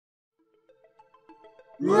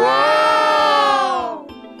Wow!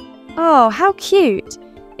 Oh, how cute.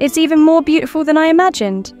 It's even more beautiful than I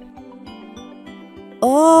imagined.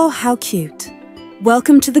 Oh, how cute.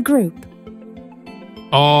 Welcome to the group.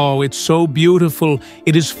 Oh, it's so beautiful.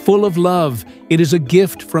 It is full of love. It is a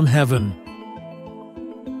gift from heaven.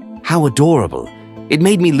 How adorable. It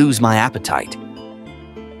made me lose my appetite.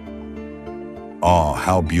 Oh,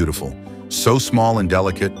 how beautiful. So small and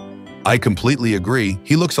delicate. I completely agree.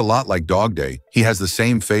 He looks a lot like Dogday. He has the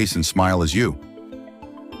same face and smile as you.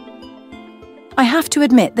 I have to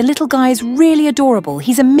admit, the little guy is really adorable.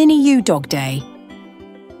 He's a mini you, Dogday.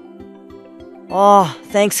 Oh,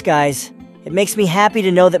 thanks guys. It makes me happy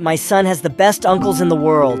to know that my son has the best uncles in the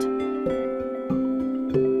world.